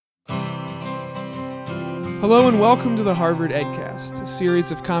Hello and welcome to the Harvard EdCast, a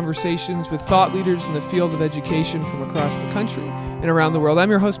series of conversations with thought leaders in the field of education from across the country and around the world.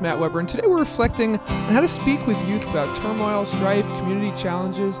 I'm your host, Matt Weber, and today we're reflecting on how to speak with youth about turmoil, strife, community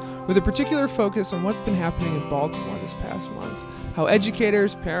challenges, with a particular focus on what's been happening in Baltimore this past month, how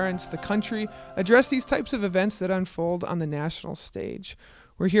educators, parents, the country address these types of events that unfold on the national stage.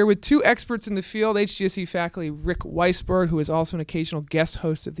 We're here with two experts in the field, HGSE faculty Rick Weissbourd, who is also an occasional guest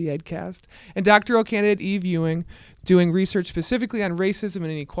host of the EdCast, and doctoral candidate Ewing, doing research specifically on racism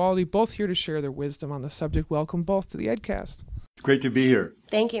and inequality, both here to share their wisdom on the subject. Welcome both to the EdCast. Great to be here.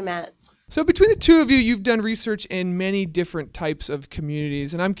 Thank you, Matt. So between the two of you, you've done research in many different types of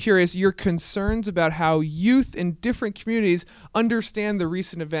communities, and I'm curious, your concerns about how youth in different communities understand the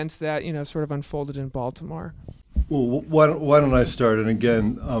recent events that, sort of unfolded in Baltimore. Well, why don't I start? And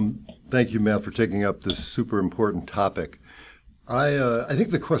again, thank you, Matt, for taking up this super important topic. I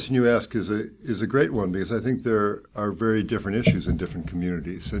think the question you ask is a great one, because I think there are very different issues in different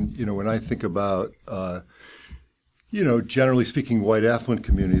communities. And, when I think about, generally speaking, white affluent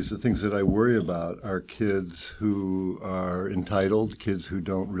communities, the things that I worry about are kids who are entitled, kids who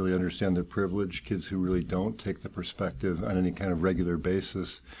don't really understand their privilege, kids who really don't take the perspective on any kind of regular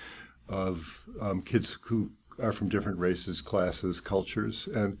basis of kids who are from different races, classes, cultures.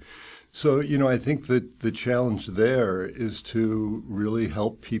 And so, I think that the challenge there is to really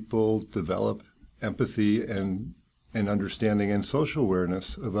help people develop empathy and understanding and social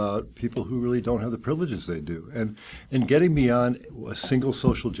awareness about people who really don't have the privileges they do. And getting beyond a single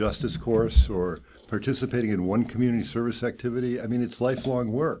social justice course or participating in one community service activity, it's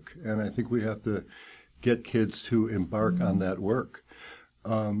lifelong work. And I think we have to get kids to embark on that work.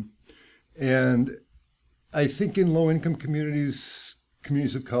 And I think in low-income communities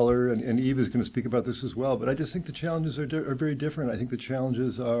of color, and Eve is going to speak about this as well, but I just think the challenges are very different. I think the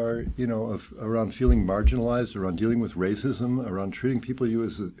challenges are, around feeling marginalized, around dealing with racism, around treating people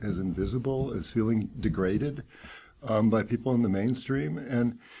as invisible, as feeling degraded by people in the mainstream.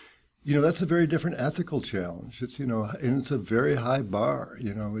 And, that's a very different ethical challenge. It's, and it's a very high bar.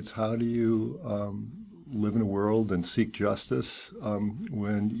 It's how do you live in a world and seek justice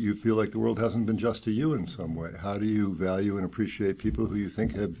when you feel like the world hasn't been just to you in some way? How do you value and appreciate people who you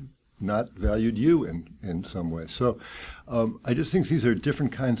think have not valued you in some way? So I just think these are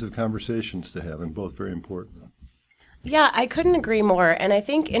different kinds of conversations to have, and both very important. Yeah, I couldn't agree more. And I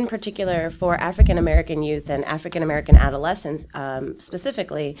think in particular for African-American youth and African-American adolescents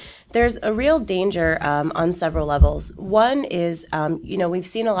specifically, there's a real danger on several levels. One is, we've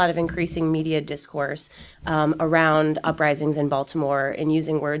seen a lot of increasing media discourse around uprisings in Baltimore and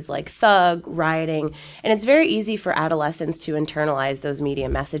using words like thug, rioting. And it's very easy for adolescents to internalize those media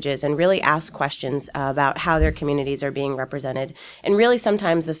messages and really ask questions about how their communities are being represented. And really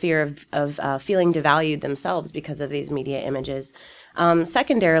sometimes the fear of feeling devalued themselves because of these media images.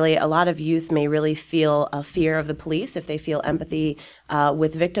 Secondarily, a lot of youth may really feel a fear of the police if they feel empathy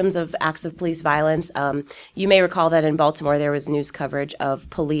with victims of acts of police violence. You may recall that in Baltimore there was news coverage of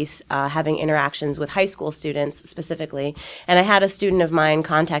police having interactions with high school students specifically. And I had a student of mine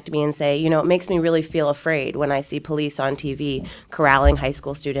contact me and say, it makes me really feel afraid when I see police on TV corralling high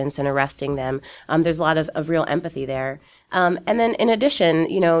school students and arresting them. There's a lot of real empathy there. And then in addition,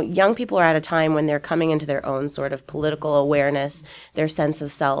 young people are at a time when they're coming into their own sort of political awareness, their sense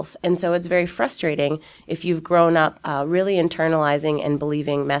of self. And so it's very frustrating if you've grown up really internalizing and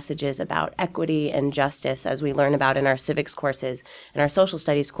believing messages about equity and justice, as we learn about in our civics courses and our social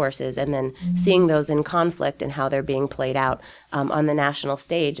studies courses, and then seeing those in conflict and how they're being played out on the national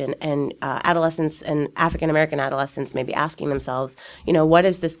stage. And adolescents and African-American adolescents may be asking themselves, what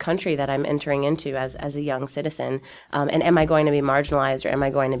is this country that I'm entering into as a young citizen? And am I going to be marginalized, or am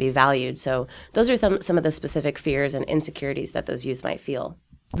I going to be valued? So those are some of the specific fears and insecurities that those youth might feel.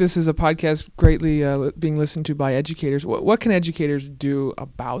 This is a podcast greatly being listened to by educators. What can educators do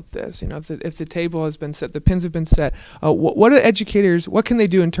about this? If the table has been set, the pins have been set, what can they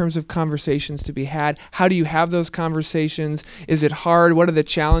do in terms of conversations to be had? How do you have those conversations? Is it hard? What are the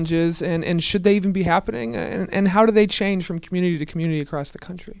challenges? And should they even be happening? And how do they change from community to community across the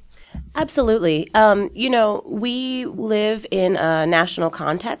country? Absolutely. We live in a national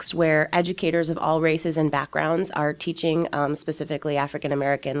context where educators of all races and backgrounds are teaching specifically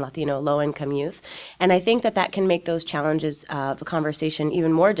African-American, Latino, low-income youth. And I think that can make those challenges of a conversation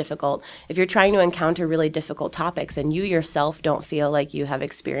even more difficult if you're trying to encounter really difficult topics and you yourself don't feel like you have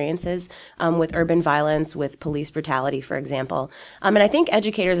experiences with urban violence, with police brutality, for example. And I think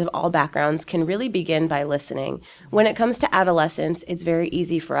educators of all backgrounds can really begin by listening. When it comes to adolescents, it's very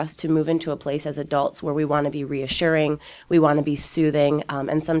easy for us to move into a place as adults where we want to be reassuring, we want to be soothing,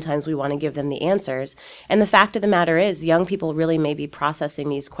 and sometimes we want to give them the answers. And the fact of the matter is, young people really may be processing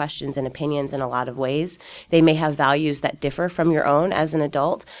these questions and opinions in a lot of ways. They may have values that differ from your own as an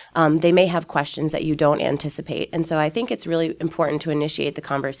adult. They may have questions that you don't anticipate. And so I think it's really important to initiate the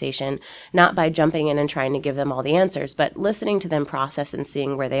conversation, not by jumping in and trying to give them all the answers, but listening to them process and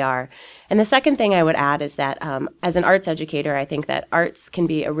seeing where they are. And the second thing I would add is that as an arts educator, I think that arts can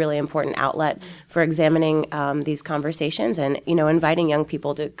be a really important outlet for examining these conversations and, inviting young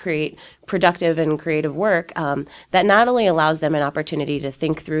people to create productive and creative work that not only allows them an opportunity to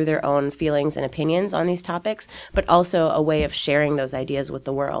think through their own feelings and opinions on these topics, but also a way of sharing those ideas with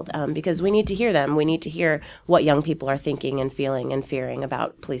the world, because we need to hear them. We need to hear what young people are thinking and feeling and fearing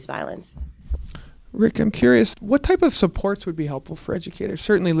about police violence. Rick, I'm curious, what type of supports would be helpful for educators?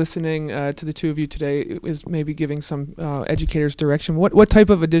 Certainly listening to the two of you today is maybe giving some educators direction. What type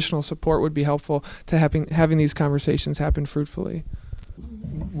of additional support would be helpful to having these conversations happen fruitfully?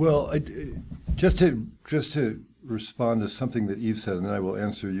 Well, just to respond to something that Eve said, and then I will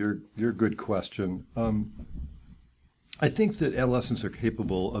answer your good question. I think that adolescents are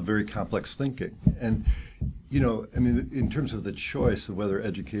capable of very complex thinking. And, in terms of the choice of whether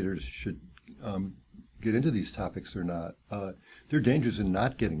educators should get into these topics or not, there are dangers in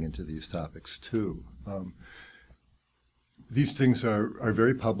not getting into these topics, too. These things are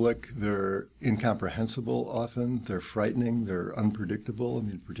very public. They're incomprehensible often. They're frightening. They're unpredictable.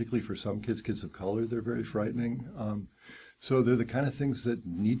 Particularly for some kids of color, they're very frightening. So they're the kind of things that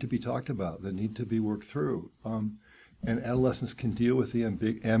need to be talked about, that need to be worked through. And adolescents can deal with the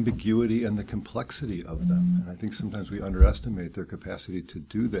ambiguity and the complexity of them. And I think sometimes we underestimate their capacity to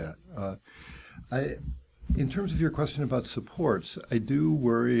do that. In terms of your question about supports, I do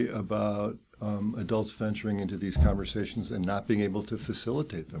worry about adults venturing into these conversations and not being able to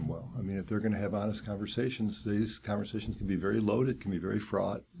facilitate them well. If they're going to have honest conversations, these conversations can be very loaded, can be very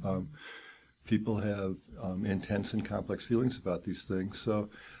fraught. People have intense and complex feelings about these things. So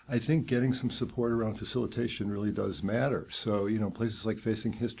I think getting some support around facilitation really does matter. So, places like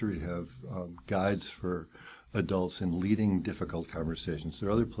Facing History have guides for adults in leading difficult conversations. There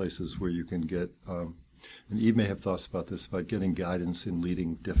are other places where you can get, and Eve may have thoughts about this, about getting guidance in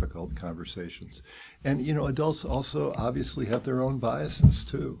leading difficult conversations. And, adults also obviously have their own biases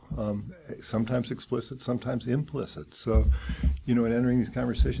too, sometimes explicit, sometimes implicit. So, in entering these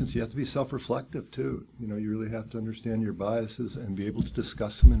conversations, you have to be self-reflective too. You really have to understand your biases and be able to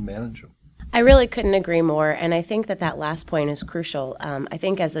discuss them and manage them. I really couldn't agree more, and I think that last point is crucial. I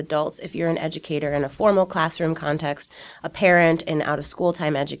think as adults, if you're an educator in a formal classroom context, a parent, an out-of-school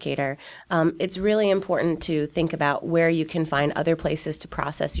time educator, it's really important to think about where you can find other places to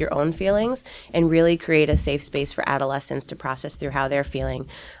process your own feelings and really create a safe space for adolescents to process through how they're feeling.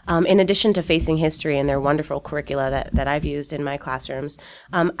 In addition to Facing History and their wonderful curricula that I've used in my classrooms,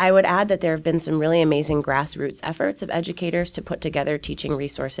 I would add that there have been some really amazing grassroots efforts of educators to put together teaching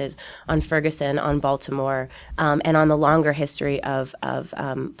resources on Ferguson, on Baltimore, and on the longer history of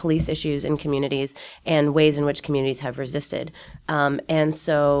police issues in communities and ways in which communities have resisted. And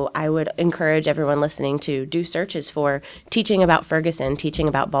so I would encourage everyone listening to do searches for teaching about Ferguson, teaching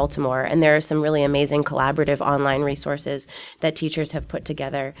about Baltimore, and there are some really amazing collaborative online resources that teachers have put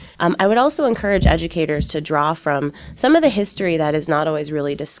together. I would also encourage educators to draw from some of the history that is not always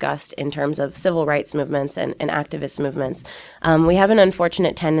really discussed in terms of civil rights movements and activist movements. We have an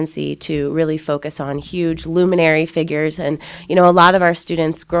unfortunate tendency to really focus on huge luminary figures. And, a lot of our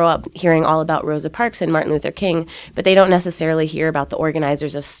students grow up hearing all about Rosa Parks and Martin Luther King, but they don't necessarily hear about the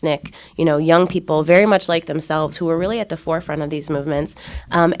organizers of SNCC, young people very much like themselves who were really at the forefront of these movements.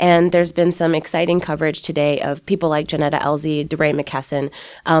 And there's been some exciting coverage today of people like Janetta Elzie, DeRay McKesson,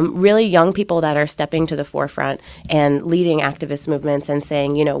 really young people that are stepping to the forefront and leading activist movements and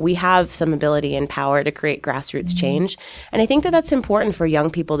saying, we have some ability and power to create grassroots change. And I think that that's important for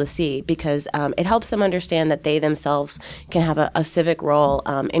young people to see because it helps them understand that they themselves can have a civic role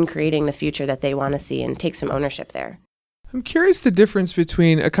in creating the future that they want to see and take some ownership there. I'm curious the difference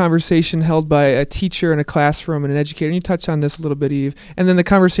between a conversation held by a teacher in a classroom and an educator, and you touched on this a little bit, Eve, and then the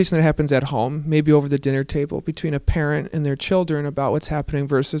conversation that happens at home, maybe over the dinner table, between a parent and their children about what's happening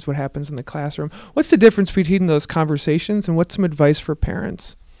versus what happens in the classroom. What's the difference between those conversations, and what's some advice for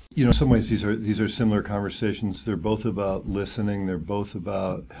parents? In some ways, these are similar conversations. They're both about listening. They're both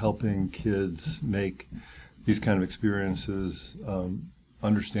about helping kids make these kind of experiences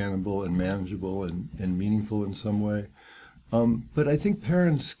understandable and manageable and meaningful in some way. But I think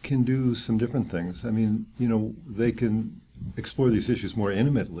parents can do some different things. They can explore these issues more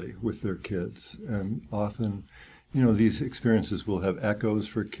intimately with their kids, and often these experiences will have echoes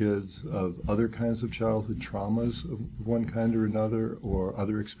for kids of other kinds of childhood traumas of one kind or another, or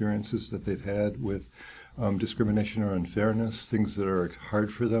other experiences that they've had with discrimination or unfairness, things that are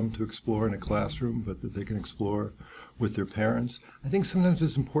hard for them to explore in a classroom, but that they can explore with their parents. I think sometimes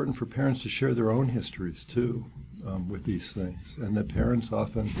it's important for parents to share their own histories, too, with these things, and that parents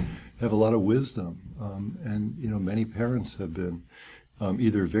often have a lot of wisdom. And many parents have been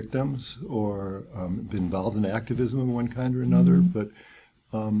either victims or been involved in activism of one kind or another. But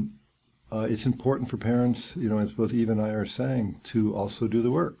it's important for parents, as both Eve and I are saying, to also do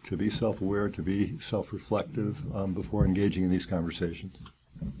the work, to be self-aware, to be self-reflective before engaging in these conversations.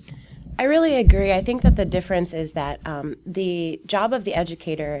 I really agree. I think that the difference is that the job of the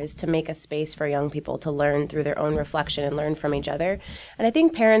educator is to make a space for young people to learn through their own reflection and learn from each other. And I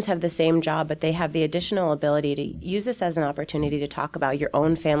think parents have the same job, but they have the additional ability to use this as an opportunity to talk about your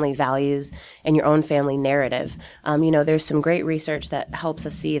own family values and your own family narrative. There's some great research that helps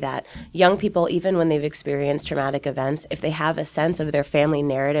us see that young people, even when they've experienced traumatic events, if they have a sense of their family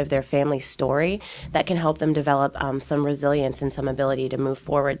narrative, their family story, that can help them develop some resilience and some ability to move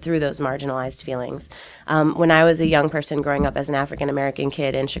forward through those marginalized feelings. When I was a young person growing up as an African-American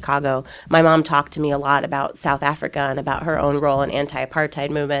kid in Chicago, my mom talked to me a lot about South Africa and about her own role in anti-apartheid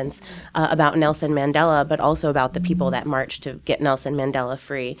movements, about Nelson Mandela, but also about the people that marched to get Nelson Mandela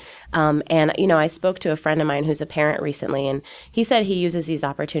free. I spoke to a friend of mine who's a parent recently, and he said he uses these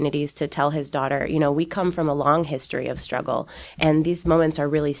opportunities to tell his daughter, we come from a long history of struggle, and these moments are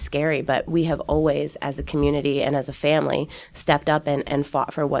really scary, but we have always, as a community and as a family, stepped up and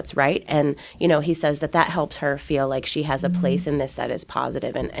fought for what's right. And, he says that helps her feel like she has a place in this that is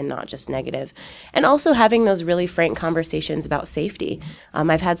positive and not just negative. And also having those really frank conversations about safety.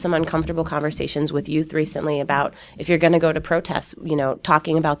 I've had some uncomfortable conversations with youth recently about if you're going to go to protests,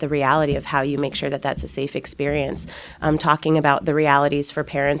 talking about the reality of how you make sure that that's a safe experience. Talking about the realities for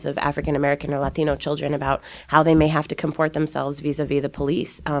parents of African American or Latino children about how they may have to comport themselves vis-a-vis the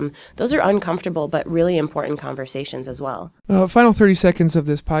police. Those are uncomfortable but really important conversations as well. Final 30 seconds of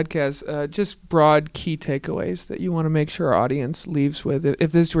this podcast, just broad key takeaways that you want to make sure our audience leaves with.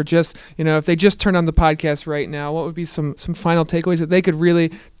 If this were just, if they just turned on the podcast right now, what would be some final takeaways that they could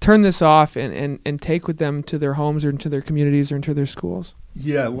really turn this off and take with them to their homes or into their communities or into their schools?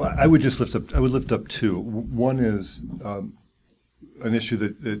 Yeah, well, I would lift up two. One is an issue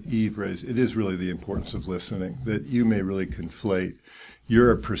that Eve raised. It is really the importance of listening, that you may really conflate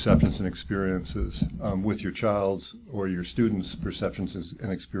your perceptions and experiences with your child's or your students' perceptions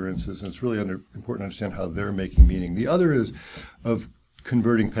and experiences, and it's really important to understand how they're making meaning. The other is of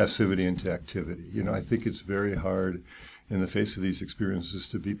converting passivity into activity. I think it's very hard in the face of these experiences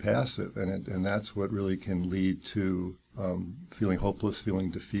to be passive, and that's what really can lead to feeling hopeless, feeling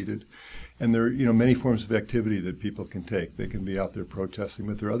defeated. And there are many forms of activity that people can take. They can be out there protesting,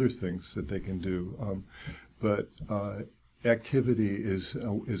 but there are other things that they can do. Activity is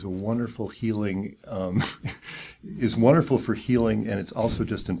a wonderful healing, is wonderful for healing, and it's also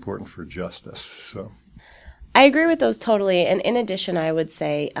just important for justice. So. I agree with those totally. And in addition, I would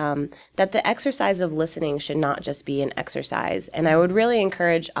say that the exercise of listening should not just be an exercise. And I would really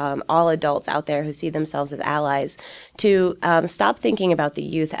encourage all adults out there who see themselves as allies to stop thinking about the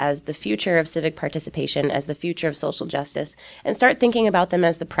youth as the future of civic participation, as the future of social justice, and start thinking about them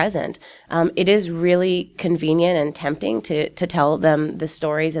as the present. It is really convenient and tempting to tell them the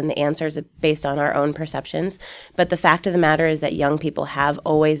stories and the answers based on our own perceptions. But the fact of the matter is that young people have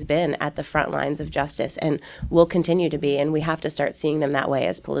always been at the front lines of justice and will continue to be, and we have to start seeing them that way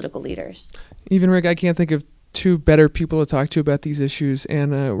as political leaders. Even Rick, I can't think of two better people to talk to about these issues,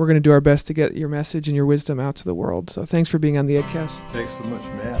 and we're going to do our best to get your message and your wisdom out to the world. So thanks for being on the EdCast. Thanks so much,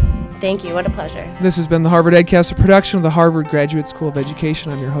 Matt. Thank you. What a pleasure. This has been the Harvard EdCast, a production of the Harvard Graduate School of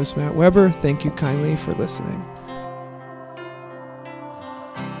Education. I'm your host, Matt Weber. Thank you kindly for listening.